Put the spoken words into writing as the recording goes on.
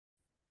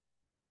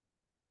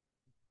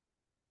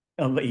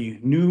of a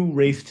new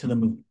race to the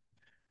moon,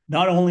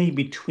 not only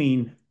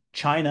between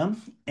China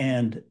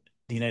and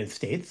the United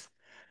States,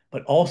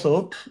 but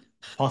also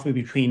possibly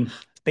between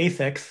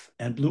SpaceX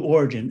and Blue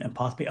Origin and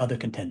possibly other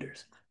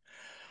contenders.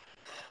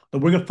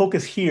 But we're going to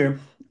focus here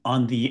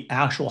on the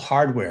actual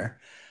hardware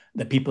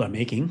that people are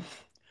making.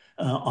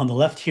 On the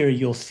left here,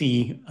 you'll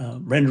see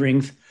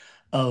renderings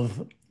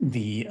of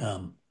the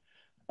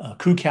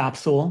crew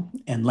capsule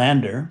and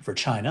lander for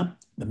China,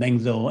 the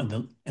Mengzhou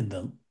and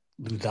the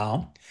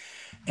Luzhou.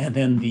 And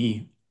then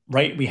the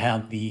right, we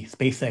have the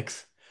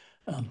SpaceX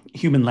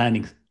human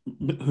landing,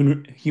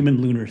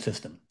 human lunar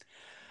system.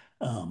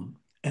 And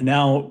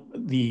now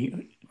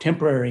the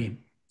temporary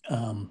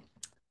NASA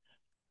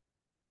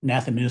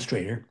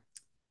administrator,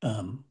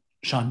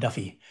 Sean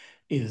Duffy,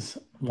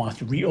 wants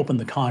to reopen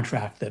the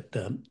contract that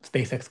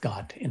SpaceX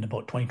got in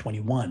about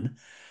 2021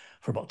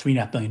 for about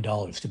 $3.5 billion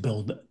to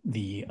build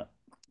the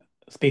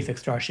SpaceX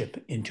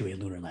Starship into a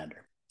lunar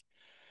lander.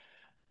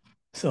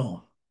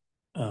 So,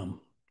 all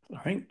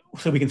right.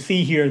 So we can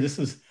see here, this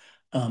is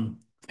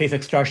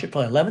SpaceX Starship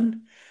Flight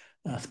 11.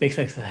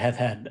 SpaceX has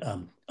had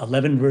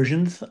 11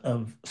 versions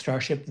of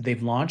Starship that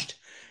they've launched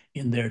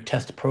in their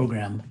test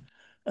program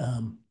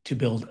to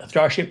build a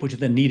Starship, which is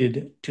then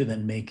needed to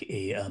then make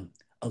a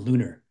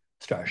lunar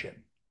Starship.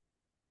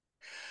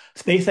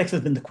 SpaceX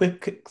has been the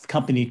quickest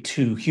company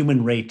to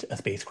human rate a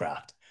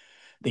spacecraft.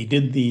 They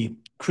did the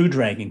Crew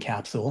Dragon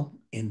capsule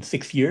in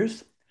 6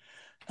 years.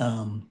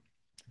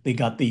 They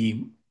got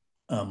the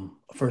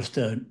first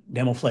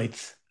demo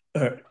flights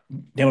or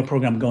demo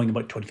program going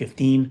about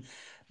 2015,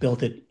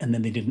 built it, and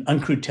then they did an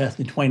uncrewed test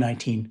in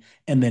 2019.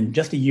 And then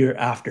just a year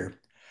after,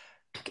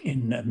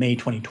 in May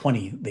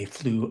 2020, they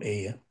flew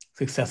a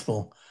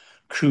successful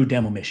crew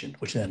demo mission,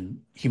 which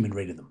then human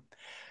rated them.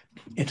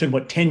 It took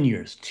about 10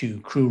 years to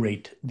crew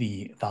rate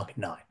the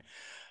Falcon 9.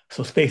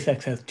 So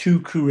SpaceX has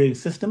two crew rated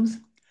systems.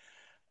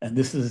 And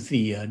this is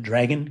the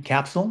Dragon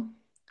capsule,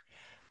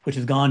 which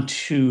has gone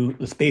to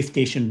the space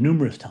station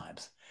numerous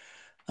times.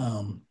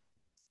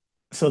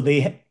 So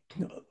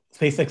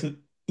SpaceX,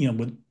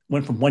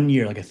 went from 1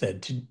 year, like I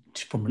said,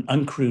 from an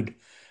uncrewed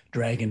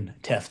Dragon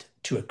test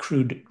to a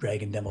crewed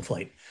Dragon demo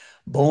flight.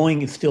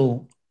 Boeing is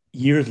still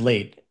years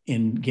late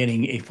in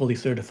getting a fully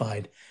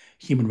certified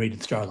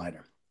human-rated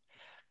Starliner.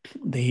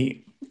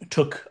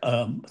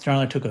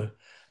 Starliner took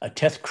a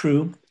test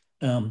crew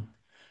of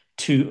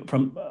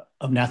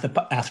NASA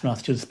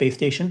astronauts to the space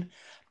station,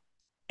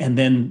 and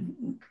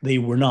then they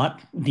were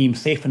not deemed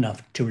safe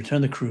enough to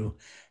return the crew,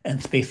 and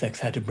SpaceX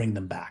had to bring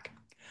them back.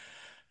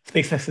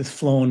 SpaceX has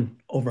flown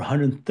over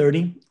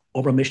 130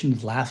 orbital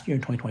missions last year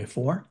in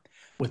 2024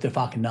 with their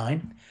Falcon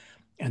 9,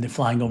 and they're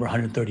flying over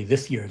 130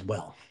 this year as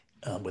well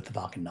with the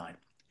Falcon 9.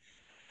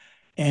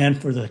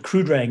 And for the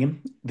Crew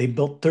Dragon, they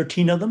built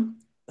 13 of them.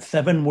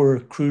 7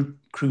 were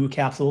crew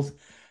capsules,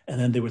 and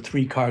then there were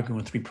 3 cargo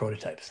and 3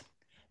 prototypes.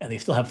 And they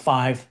still have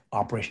 5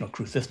 operational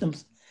crew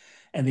systems.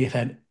 And they've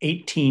had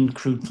 18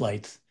 crewed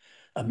flights,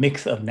 a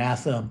mix of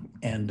NASA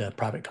and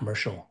private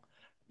commercial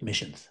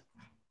missions.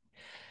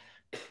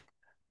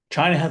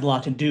 China has a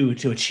lot to do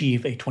to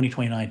achieve a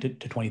 2029 to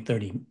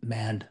 2030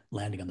 manned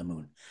landing on the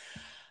moon.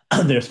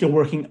 They're still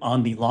working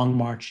on the Long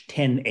March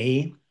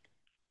 10A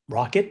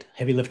rocket,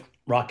 heavy lift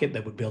rocket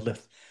that would be able to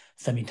lift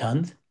 70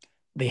 tons.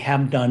 They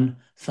have done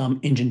some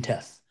engine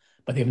tests,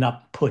 but they have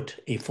not put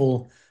a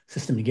full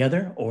system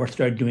together or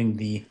started doing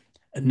the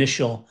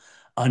initial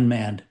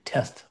unmanned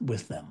test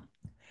with them.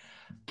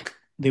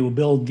 They will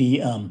build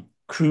the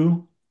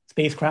crew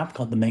spacecraft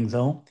called the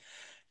Mengzhou,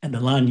 and the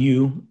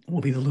Lanyu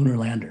will be the lunar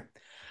lander.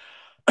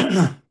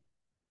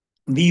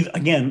 These,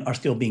 again, are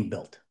still being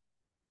built.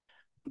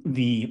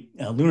 The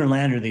lunar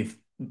lander, they've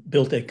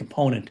built a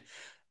component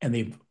and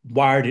they've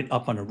wired it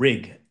up on a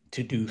rig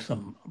to do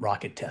some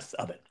rocket tests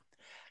of it.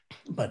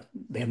 But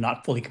they have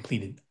not fully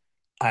completed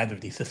either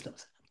of these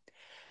systems.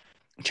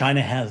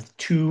 China has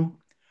 2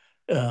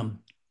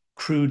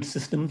 crewed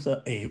systems. One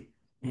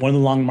of the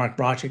Long March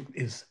project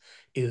is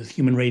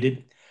human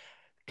rated.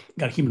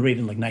 Got human rated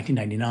in like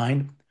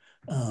 1999,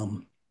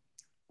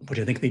 which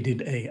I think they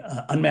did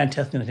a unmanned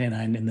test in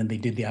 1999, and then they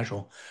did the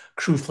actual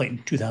crew flight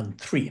in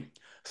 2003.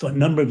 So a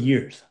number of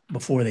years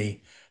before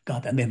they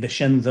got that. And then the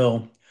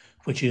Shenzhou,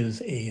 which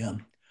is a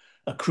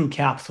crew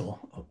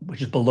capsule,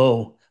 which is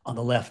below on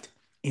the left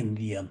in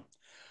the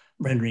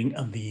rendering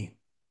of the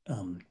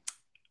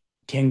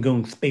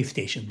Tiangong space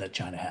station that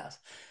China has.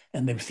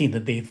 And they've seen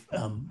that they've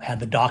had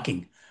the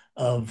docking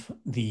of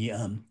the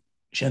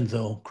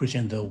Crew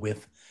Shenzhou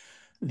with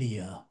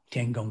the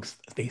Tiangong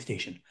space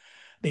station.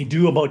 They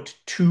do about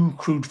 2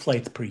 crewed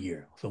flights per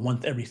year, so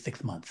once every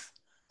 6 months.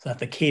 So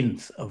that's the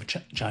cadence of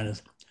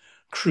China's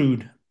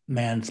crewed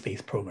manned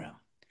space program.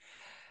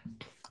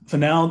 So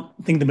now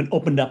things have been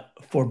opened up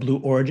for Blue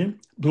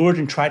Origin. Blue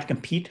Origin tried to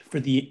compete for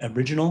the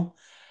original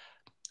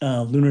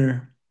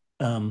lunar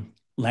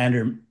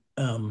lander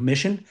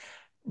mission,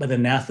 but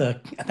then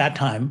NASA at that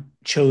time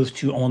chose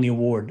to only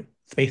award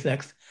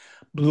SpaceX.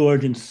 Blue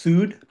Origin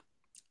sued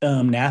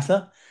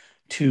NASA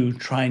to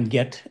try and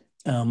get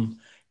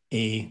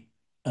a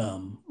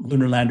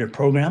lunar lander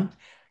program.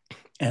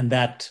 and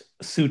that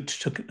suit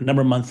took a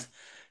number of months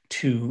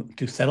to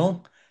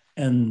settle.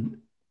 And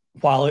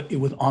while it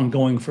was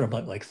ongoing for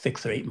about like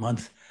 6 or 8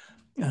 months,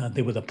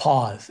 there was a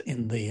pause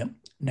in the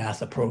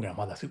NASA program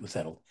while that suit was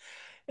settled.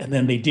 And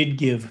then they did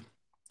give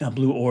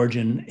Blue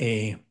Origin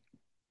a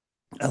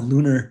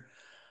lunar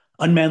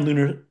unmanned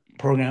lunar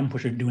program,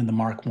 which are doing the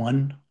Mark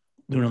 1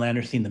 lunar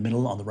lander, seen in the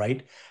middle on the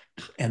right.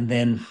 And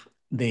then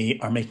they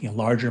are making a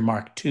larger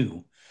Mark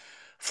 2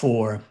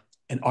 for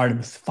an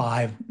Artemis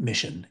 5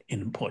 mission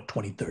in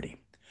 2030.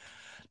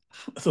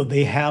 So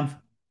they have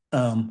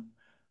um,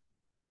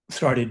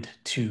 started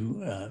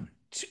to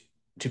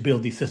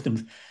build these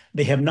systems.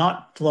 They have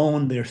not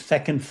flown their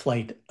second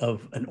flight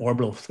of an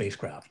orbital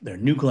spacecraft. Their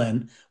New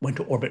Glenn went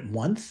to orbit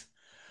once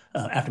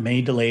after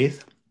many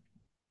delays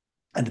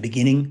at the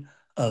beginning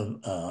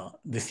of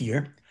this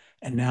year,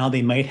 and now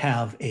they might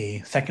have a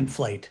second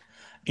flight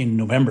in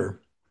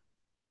November,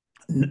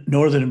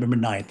 northern November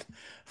 9th,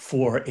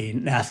 for a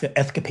NASA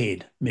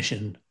Escapade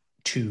mission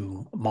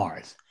to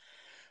Mars.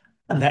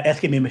 And that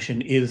Escapade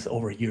mission is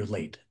over a year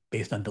late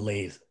based on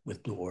delays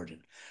with Blue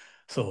Origin.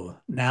 So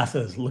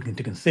NASA is looking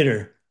to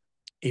consider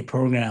a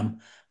program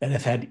that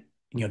has had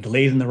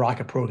delays in the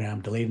rocket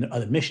program, delays in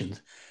other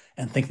missions,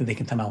 and think that they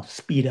can somehow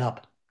speed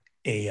up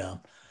a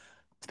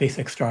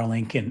SpaceX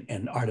Starlink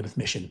and Artemis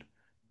mission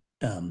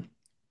um,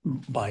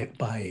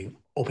 by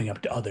opening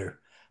up to other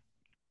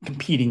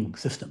competing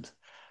systems,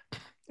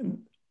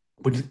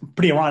 which is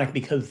pretty ironic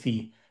because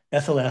the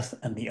SLS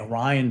and the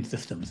Orion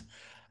systems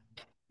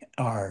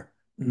are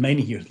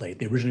many years late.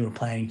 They originally were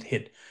planning to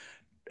hit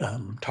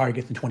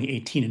targets in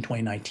 2018 and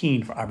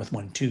 2019 for Artemis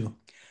 1 and 2,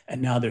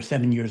 and now they're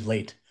 7 years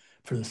late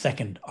for the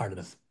second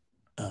Artemis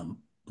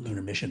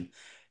lunar mission,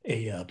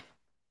 a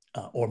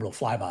orbital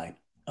flyby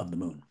of the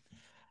moon.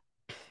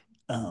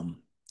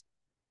 Um,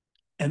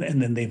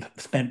 and then they've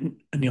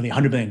spent nearly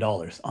 $100 billion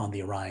on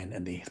the Orion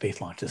and the Space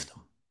Launch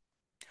System.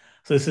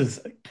 So this is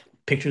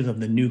pictures of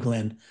the New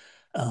Glenn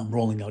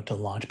rolling out to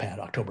the launch pad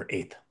October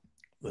 8th,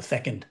 the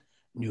second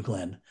New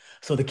Glenn.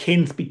 So the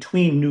cadence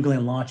between New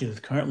Glenn launches is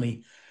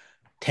currently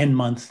 10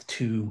 months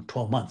to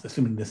 12 months,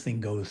 assuming this thing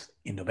goes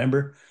in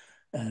November,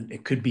 and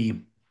it could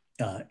be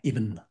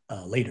even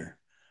later.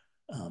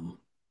 Um,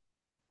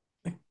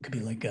 it could be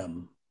like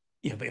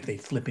if they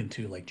slip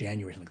into like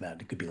January or something like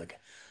that, it could be like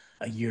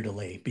a year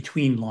delay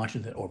between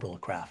launches of orbital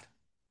craft.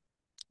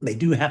 They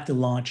do have to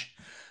launch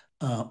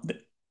uh,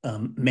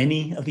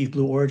 many of these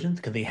Blue Origins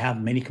because they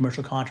have many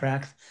commercial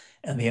contracts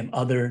and they have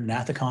other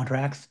NASA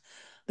contracts.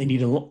 They need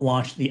to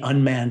launch the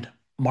unmanned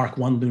Mark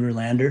 1 lunar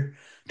lander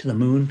to the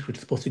moon, which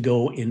is supposed to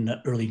go in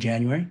early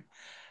January.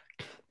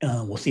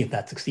 We'll see if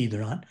that succeeds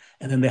or not.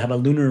 And then they have a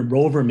lunar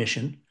rover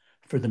mission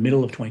for the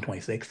middle of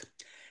 2026.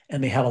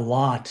 And they have a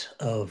lot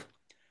of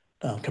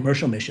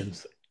commercial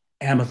missions.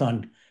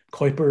 Amazon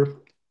Kuiper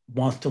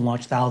wants to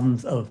launch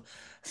thousands of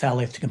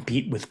satellites to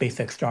compete with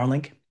SpaceX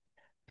Starlink.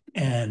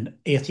 And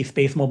AST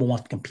Space Mobile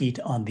wants to compete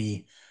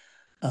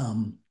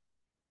um,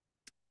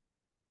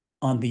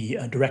 on the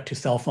direct to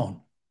cell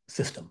phone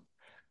system.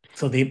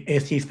 So the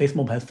AST Space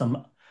Mobile has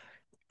some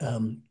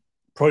um,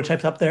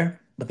 prototypes up there,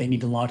 but they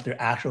need to launch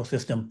their actual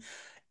system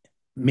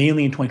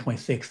mainly in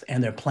 2026.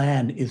 And their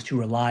plan is to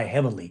rely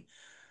heavily.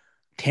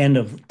 10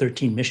 of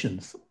 13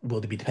 missions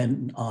will be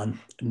dependent on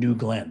New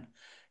Glenn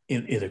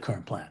in their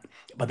current plan.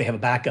 But they have a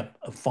backup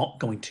of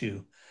going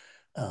to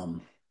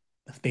um,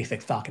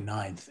 SpaceX Falcon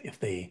 9s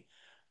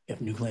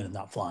if New Glenn is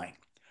not flying.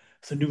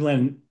 So New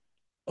Glenn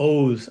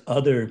owes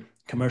other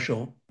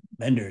commercial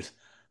vendors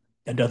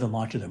a dozen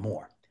launches or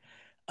more,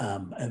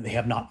 and they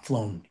have not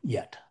flown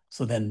yet.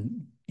 So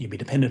then you'd be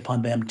dependent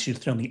upon them to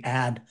certainly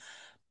add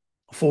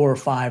 4 or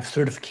 5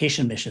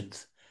 certification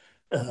missions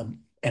and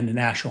an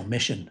actual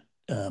mission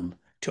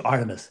to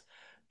Artemis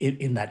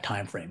in that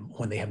time frame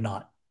when they have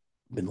not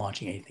been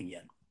launching anything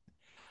yet.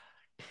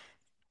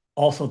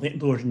 Also, the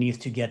Blue Origin needs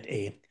to get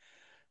a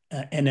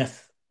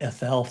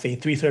NSSL Phase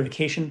 3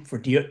 certification for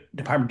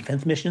Department of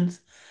Defense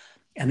missions,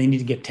 and they need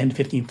to get 10 to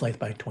 15 flights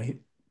by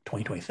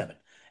 2027.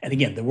 And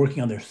again, they're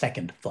working on their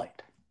second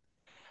flight.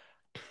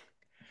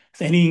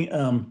 So any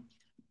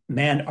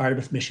manned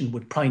Artemis mission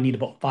would probably need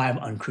about 5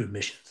 uncrewed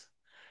missions.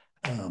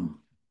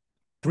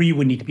 3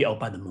 would need to be out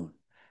by the moon.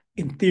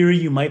 In theory,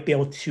 you might be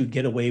able to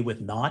get away with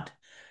not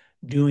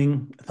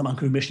doing some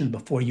uncrewed missions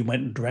before you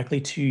went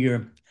directly to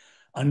your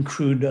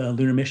uncrewed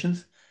lunar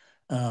missions.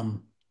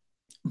 Um,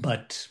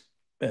 but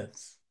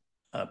it's,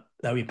 that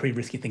would be a pretty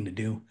risky thing to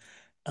do.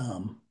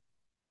 Um,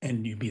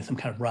 and you'd be in some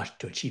kind of rush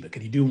to achieve it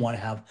because you do want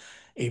to have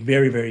a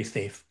very, very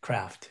safe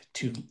craft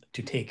to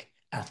take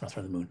astronauts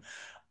from the moon.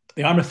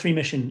 The Artemis 3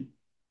 mission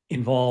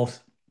involves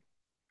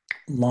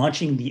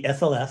launching the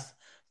SLS,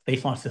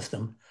 Space Launch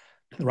System,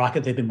 the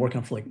rocket they've been working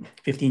on for like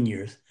 15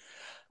 years,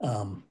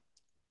 um,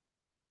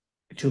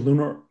 to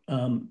lunar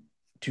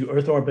to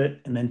Earth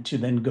orbit, and then to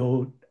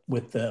go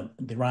with the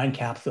Orion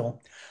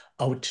capsule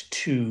out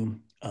to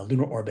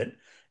lunar orbit.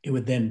 It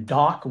would then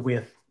dock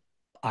with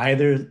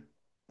either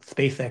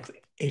SpaceX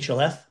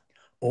HLS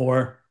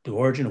or Blue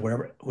Origin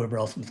or whoever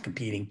else was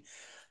competing,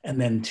 and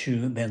then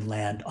to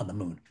land on the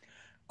moon.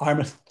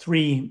 Artemis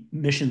 3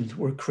 missions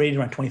were created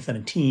around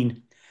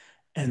 2017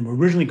 and were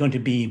originally going to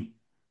be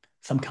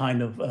some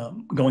kind of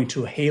going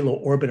to a halo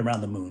orbit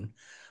around the moon.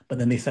 But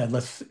then they said,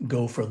 let's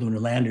go for lunar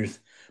landers,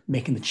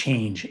 making the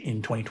change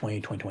in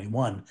 2020,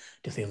 2021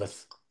 to say,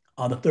 let's,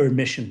 on the third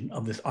mission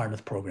of this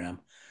Artemis program,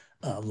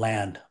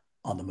 land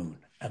on the moon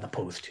as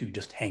opposed to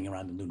just hanging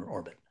around the lunar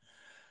orbit.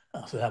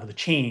 So that was a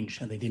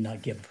change, and they did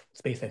not give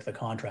SpaceX a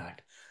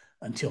contract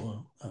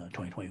until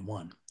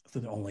 2021. So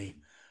they're only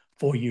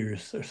 4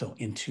 years or so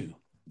into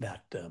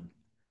that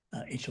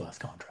HLS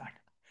contract.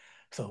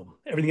 So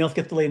everything else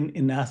gets delayed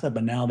in NASA,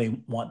 but now they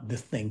want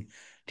this thing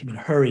to be in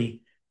a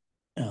hurry.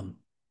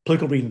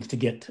 Political reasons to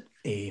get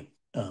a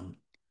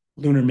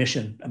lunar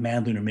mission, a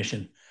manned lunar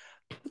mission,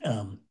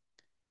 um,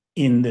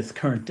 in this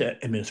current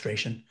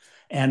administration,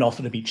 and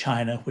also to beat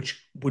China,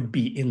 which would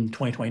be in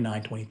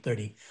 2029,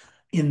 2030,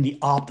 in the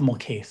optimal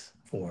case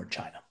for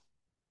China.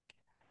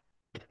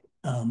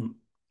 Um,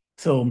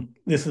 so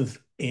this is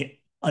a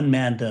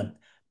unmanned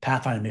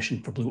Pathfinder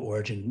mission for Blue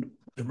Origin,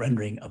 the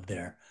rendering of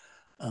their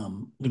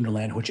lunar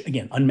lander, which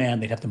again,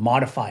 unmanned, they'd have to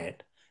modify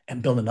it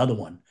and build another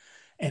one.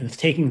 And it's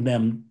taking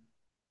them,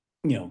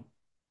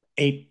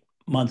 8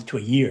 months to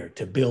a year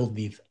to build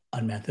these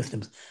unmanned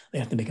systems. They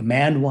have to make a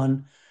manned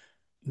one,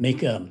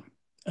 make a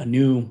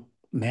new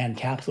manned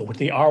capsule, which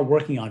they are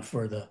working on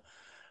for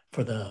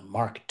the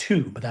Mark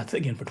II, but that's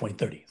again for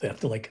 2030. So they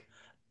have to like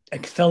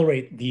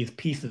accelerate these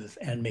pieces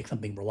and make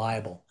something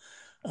reliable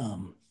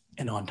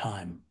and on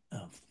time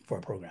for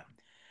a program.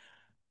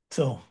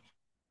 So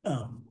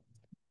um,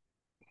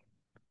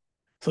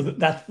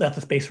 that's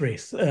a space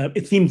race.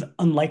 It seems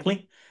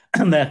unlikely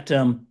that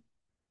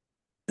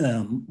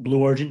Blue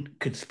Origin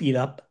could speed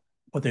up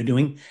what they're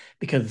doing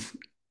because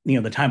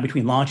the time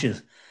between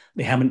launches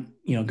they haven't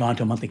gone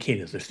to a monthly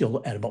cadence. They're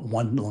still at about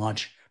one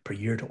launch per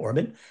year to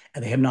orbit,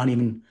 and they have not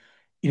even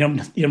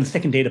the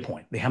second data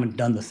point. They haven't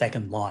done the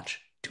second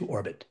launch to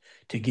orbit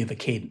to give a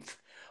cadence.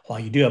 While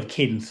you do have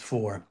cadence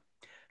for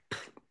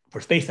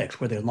SpaceX,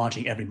 where they're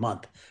launching every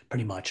month,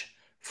 pretty much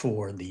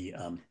for the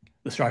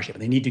Starship,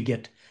 and they need to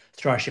get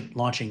Starship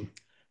launching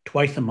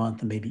twice a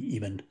month and maybe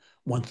even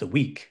once a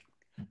week,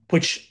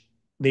 which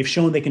they've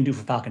shown they can do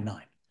for Falcon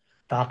 9.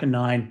 Falcon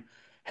 9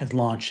 has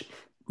launched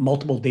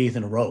multiple days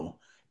in a row,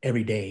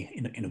 every day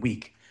in a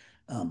week,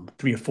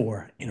 3 or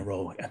 4 in a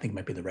row, I think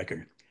might be the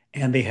record.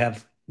 And they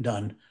have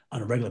done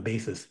on a regular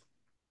basis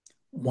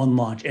one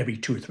launch every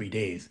 2 or 3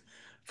 days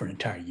for an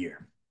entire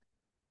year.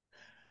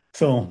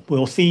 So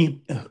we'll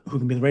see who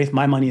can be the race.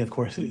 My money, of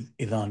course,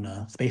 is on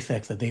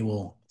SpaceX that they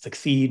will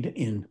succeed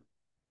in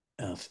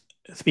uh,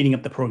 speeding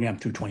up the program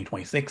through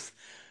 2026.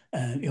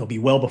 And it'll be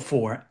well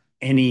before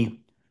any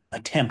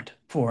attempt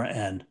for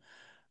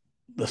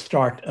the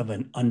start of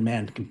an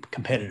unmanned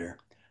competitor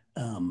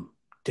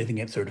to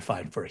get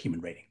certified for a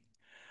human rating.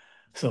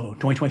 So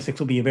 2026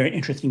 will be a very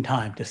interesting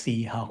time to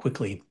see how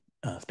quickly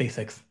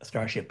SpaceX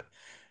Starship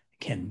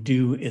can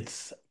do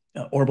its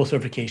orbital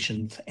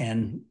certifications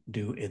and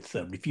do its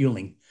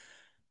refueling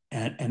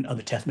and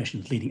other test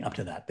missions leading up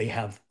to that. They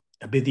have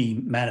a busy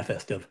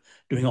manifest of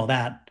doing all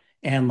that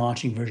and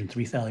launching version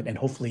 3 satellite and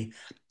hopefully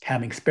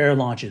having spare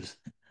launches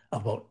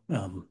of about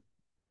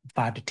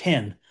 5 to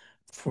 10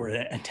 for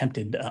an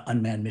attempted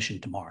unmanned mission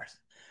to Mars.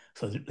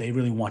 So they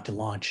really want to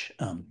launch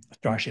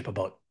Starship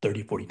about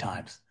 30, 40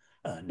 times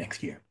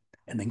next year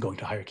and then going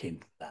to higher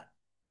cadence than that.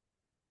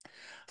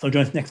 So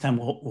join us next time.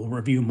 We'll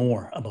review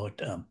more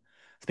about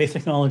space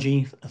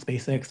technology,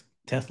 SpaceX,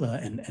 Tesla,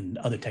 and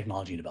other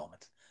technology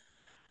developments.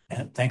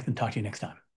 And thanks, and talk to you next time.